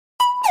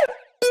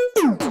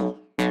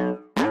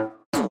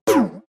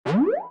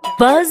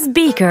Buzz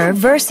Beaker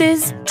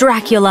versus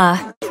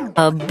Dracula.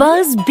 A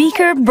Buzz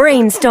Beaker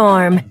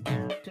Brainstorm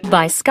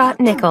by Scott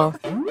Nickel.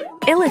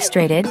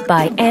 Illustrated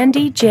by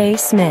Andy J.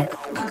 Smith.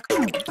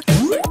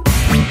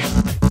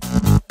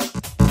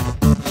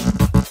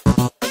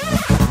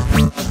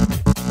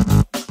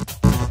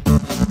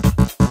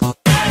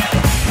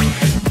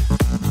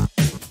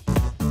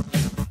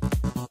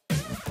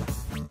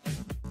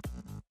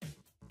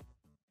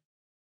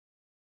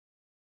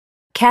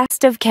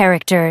 Cast of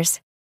characters.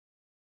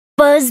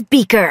 Buzz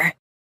Beaker.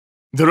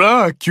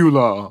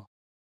 Dracula.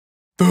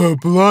 The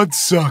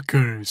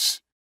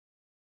Bloodsuckers.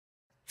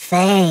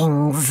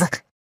 Fangs.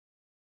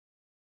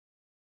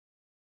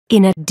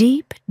 In a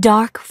deep,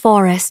 dark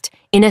forest,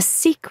 in a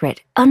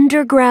secret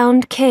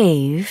underground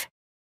cave.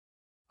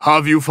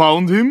 Have you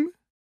found him?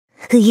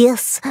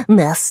 Yes,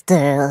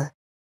 master.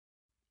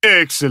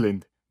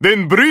 Excellent.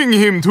 Then bring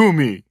him to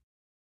me.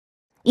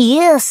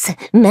 Yes,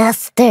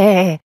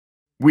 master.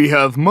 We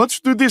have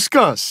much to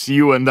discuss,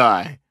 you and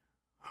I.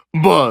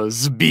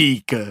 Buzz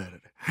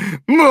Beaker.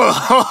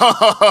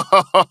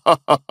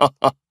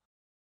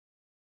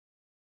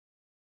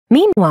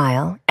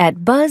 Meanwhile,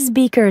 at Buzz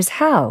Beaker's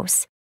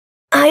house,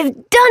 I've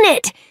done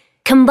it!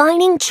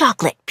 Combining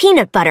chocolate,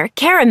 peanut butter,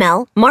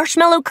 caramel,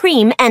 marshmallow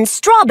cream, and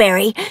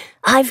strawberry,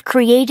 I've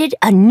created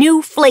a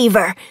new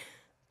flavor.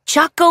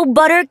 Choco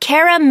Butter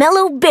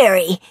Caramello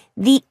Berry,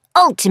 the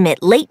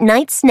ultimate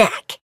late-night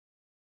snack.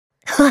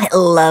 I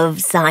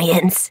love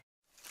science.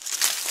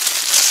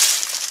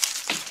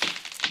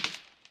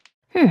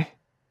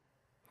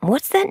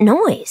 What's that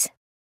noise?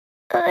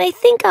 I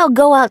think I'll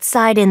go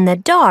outside in the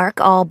dark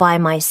all by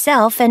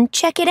myself and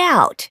check it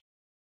out.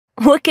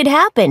 What could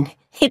happen?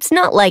 It's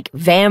not like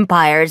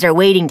vampires are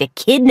waiting to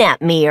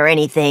kidnap me or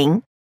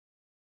anything.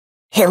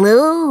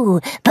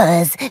 Hello,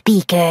 Buzz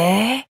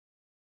Beaker.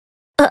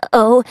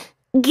 Uh-oh,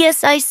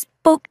 guess I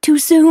spoke too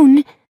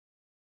soon.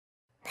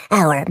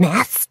 Our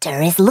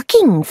master is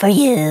looking for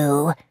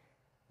you.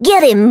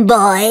 Get him,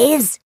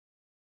 boys.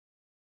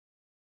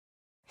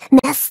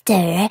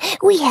 Master,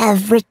 we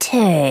have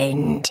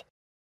returned.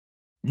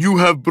 You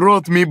have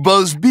brought me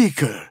Buzz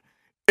Beaker.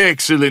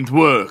 Excellent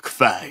work,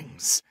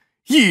 Fangs.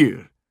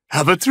 Here,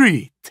 have a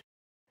treat.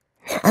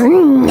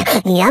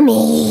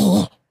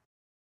 Yummy.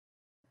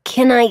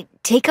 Can I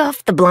take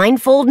off the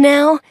blindfold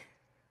now?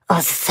 Oh,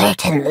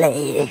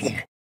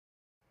 certainly.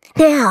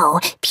 Now,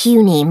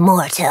 puny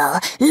mortal,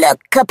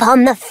 look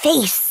upon the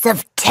face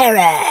of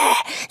terror.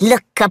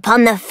 Look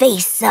upon the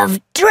face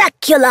of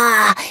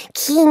Dracula,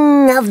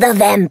 king of the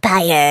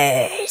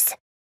vampires.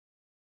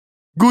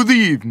 Good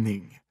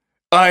evening.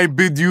 I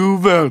bid you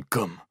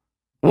welcome.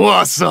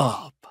 What's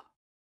up?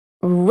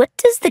 What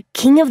does the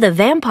king of the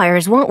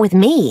vampires want with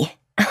me?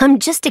 I'm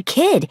just a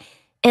kid,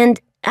 and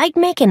I'd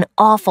make an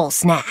awful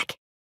snack.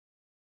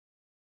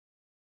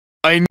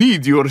 I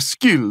need your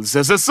skills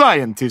as a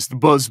scientist,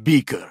 Buzz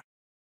Beaker.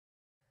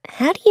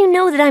 How do you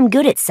know that I'm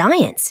good at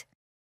science?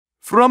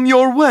 From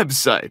your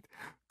website.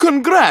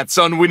 Congrats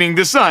on winning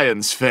the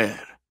science fair.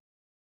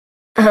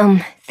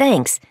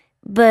 Thanks.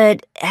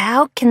 But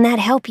how can that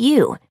help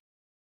you?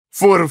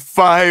 For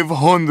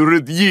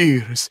 500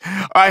 years,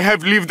 I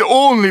have lived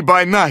only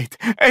by night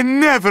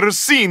and never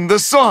seen the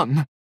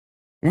sun.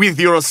 With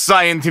your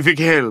scientific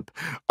help,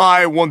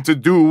 I want to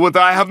do what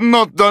I have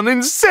not done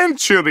in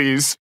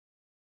centuries.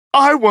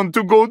 I want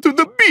to go to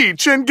the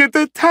beach and get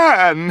a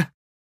tan.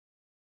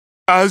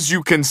 As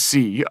you can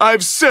see,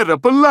 I've set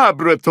up a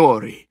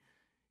laboratory.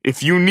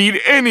 If you need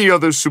any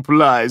other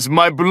supplies,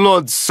 my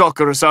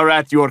bloodsuckers are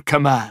at your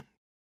command.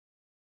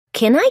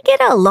 Can I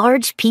get a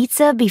large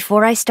pizza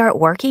before I start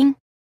working?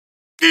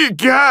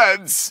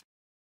 Egads!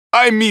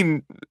 I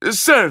mean,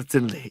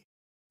 certainly.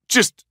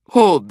 Just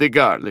hold the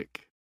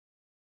garlic.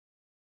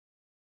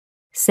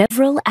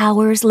 Several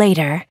hours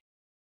later.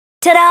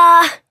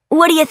 Ta-da!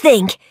 What do you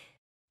think?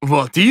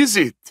 What is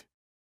it?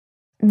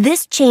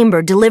 This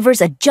chamber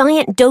delivers a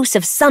giant dose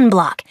of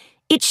sunblock.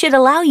 It should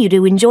allow you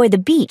to enjoy the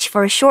beach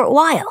for a short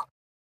while.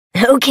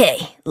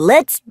 Okay,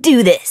 let's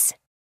do this.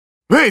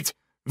 Wait!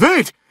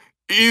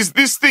 Is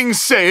this thing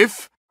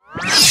safe?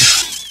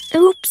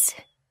 Oops,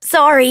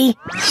 sorry.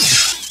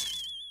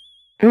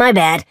 My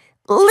bad.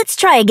 Let's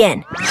try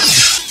again.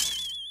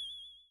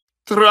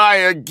 Try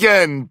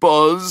again,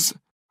 Buzz.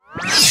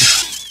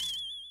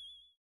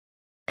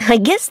 I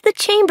guess the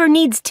chamber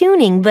needs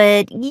tuning,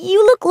 but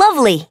you look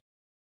lovely.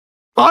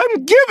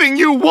 I'm giving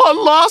you one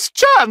last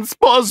chance,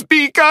 Buzz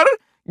Beaker.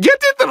 Get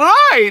it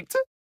right.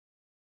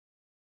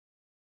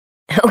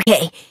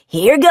 Okay,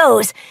 here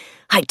goes.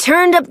 I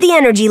turned up the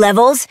energy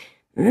levels.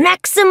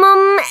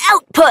 Maximum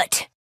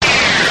output.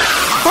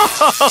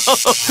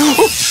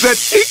 That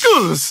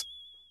tickles.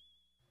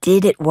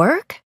 Did it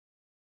work?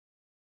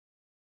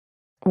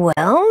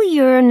 Well,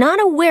 you're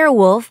not a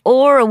werewolf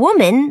or a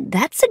woman.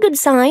 That's a good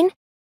sign.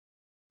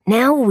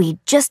 Now we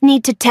just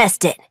need to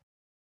test it.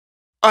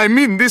 I'm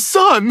in the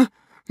sun.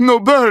 No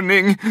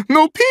burning,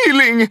 no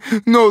peeling,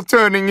 no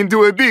turning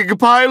into a big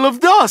pile of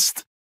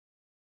dust.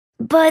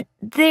 But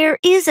there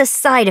is a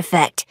side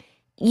effect.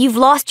 You've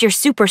lost your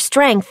super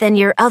strength and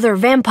your other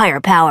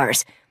vampire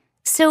powers.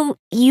 So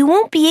you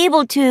won't be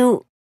able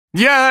to...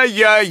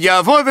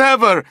 Yeah,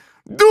 whatever.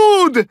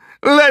 Dude,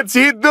 let's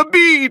hit the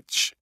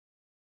beach.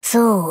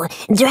 So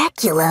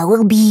Dracula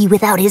will be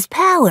without his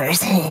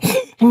powers. I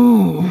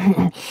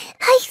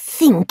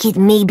think it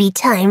may be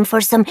time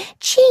for some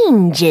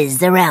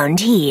changes around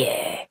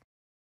here.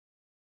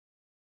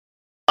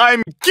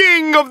 I'm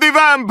king of the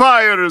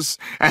vampires,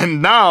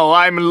 and now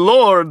I'm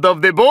lord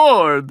of the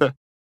board.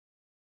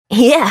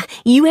 Yeah,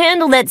 you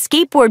handle that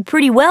skateboard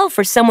pretty well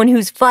for someone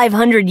who's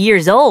 500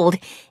 years old.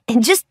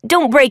 And just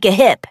don't break a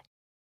hip.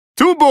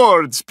 2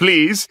 boards,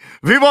 please.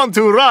 We want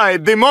to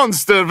ride the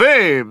monster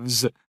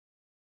waves.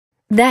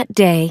 That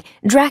day,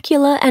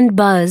 Dracula and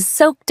Buzz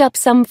soaked up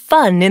some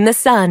fun in the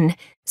sun,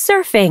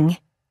 surfing,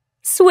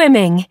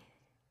 swimming,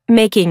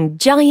 making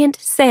giant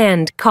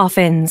sand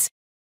coffins.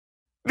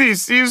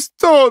 This is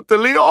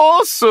totally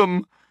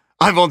awesome.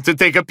 I want to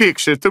take a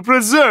picture to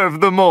preserve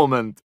the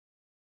moment.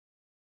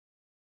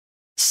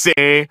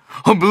 Say,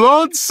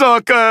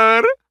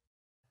 bloodsucker.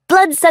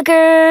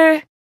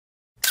 Bloodsucker!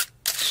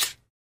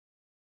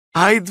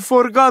 I'd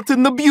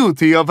forgotten the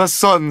beauty of a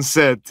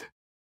sunset.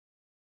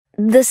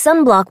 The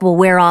sunblock will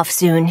wear off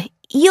soon.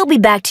 You'll be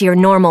back to your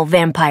normal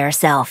vampire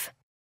self.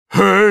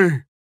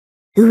 Hey!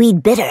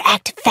 We'd better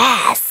act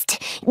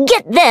fast.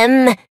 Get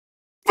them!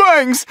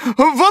 Fangs,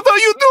 what are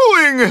you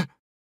doing?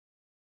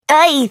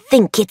 I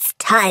think it's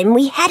time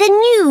we had a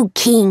new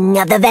king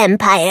of the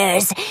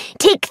vampires.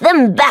 Take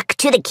them back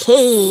to the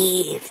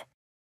cave.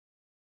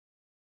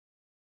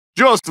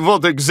 Just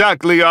what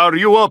exactly are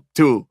you up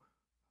to?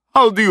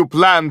 How do you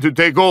plan to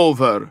take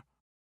over?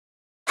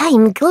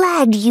 I'm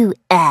glad you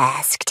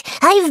asked.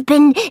 I've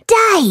been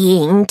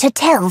dying to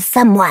tell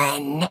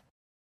someone.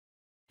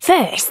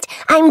 First,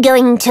 I'm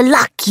going to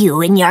lock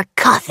you in your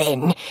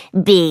coffin.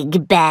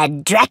 Big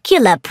bad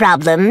Dracula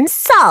problem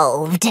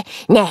solved.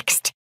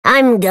 Next,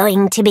 I'm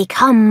going to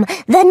become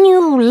the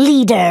new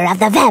leader of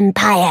the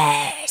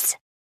vampires.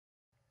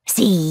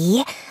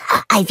 See,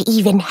 I've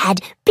even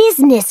had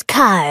business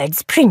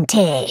cards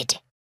printed.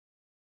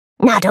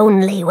 Not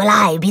only will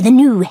I be the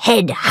new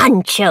head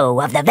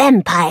honcho of the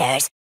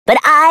vampires, but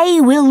I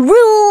will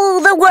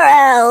rule the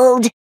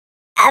world.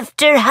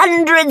 After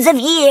hundreds of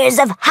years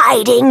of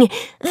hiding,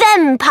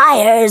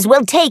 vampires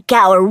will take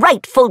our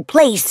rightful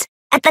place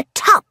at the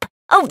top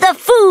of the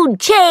food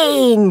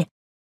chain.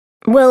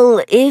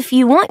 Well, if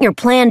you want your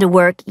plan to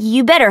work,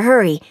 you better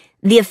hurry.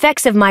 The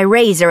effects of my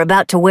rays are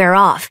about to wear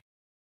off.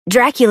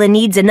 Dracula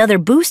needs another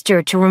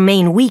booster to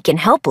remain weak and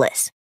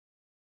helpless.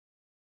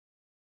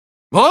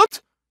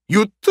 What?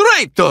 You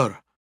traitor!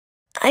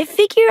 I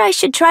figure I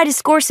should try to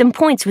score some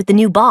points with the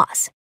new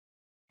boss.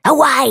 A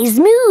wise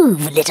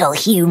move, little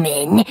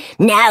human.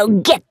 Now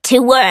get to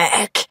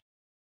work.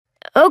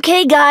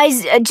 Okay,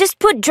 guys, just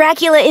put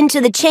Dracula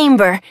into the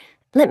chamber.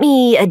 Let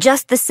me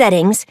adjust the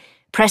settings,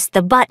 press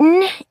the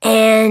button,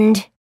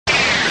 and...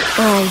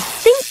 I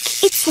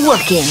think it's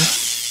working.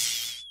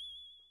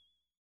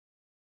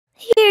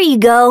 Here you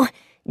go.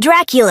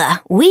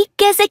 Dracula,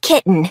 weak as a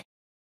kitten.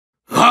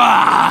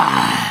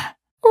 Ah!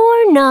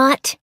 Or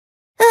not.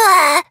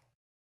 Ah!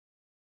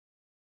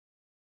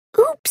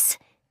 Oops,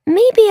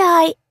 maybe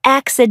I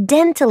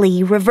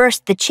accidentally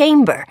reversed the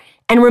chamber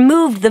and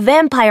removed the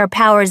vampire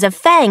powers of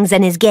Fangs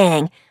and his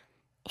gang.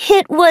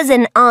 It was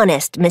an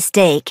honest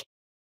mistake.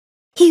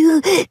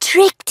 You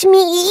tricked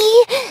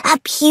me? A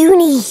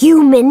puny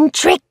human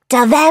tricked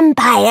a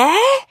vampire?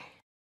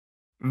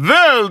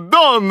 Well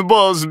done,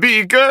 Buzz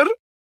Beaker.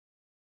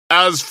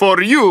 As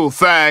for you,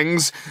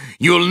 Fangs,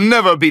 you'll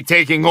never be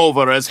taking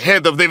over as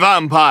head of the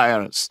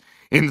vampires.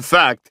 In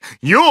fact,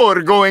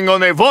 you're going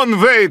on a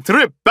one-way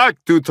trip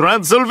back to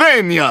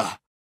Transylvania.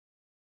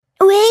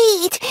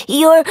 Wait,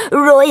 your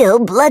royal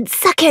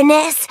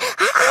bloodsuckerness.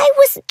 I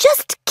was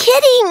just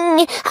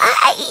kidding.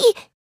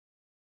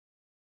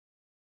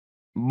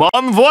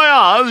 Bon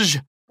voyage!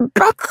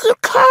 But you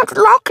can't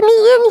lock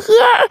me in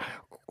here.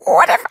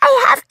 What if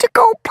I have to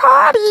go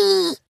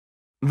potty?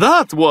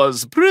 That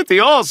was pretty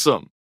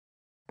awesome.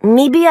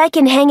 Maybe I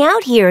can hang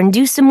out here and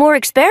do some more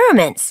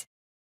experiments.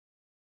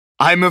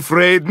 I'm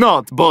afraid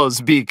not,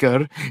 Buzz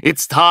Beaker.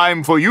 It's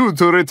time for you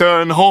to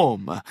return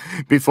home.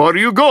 Before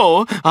you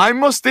go, I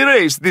must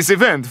erase this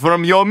event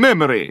from your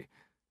memory.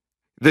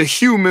 The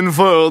human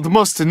world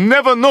must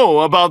never know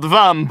about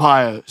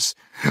vampires.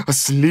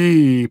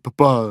 Sleep,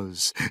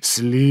 Buzz,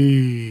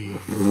 sleep.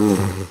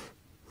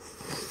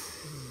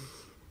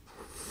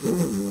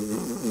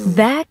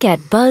 Back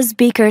at Buzz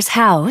Beaker's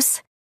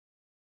house,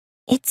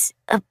 it's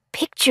a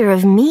picture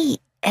of me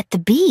at the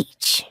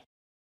beach.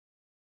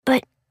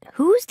 But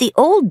who's the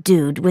old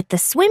dude with the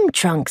swim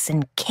trunks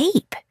and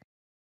cape?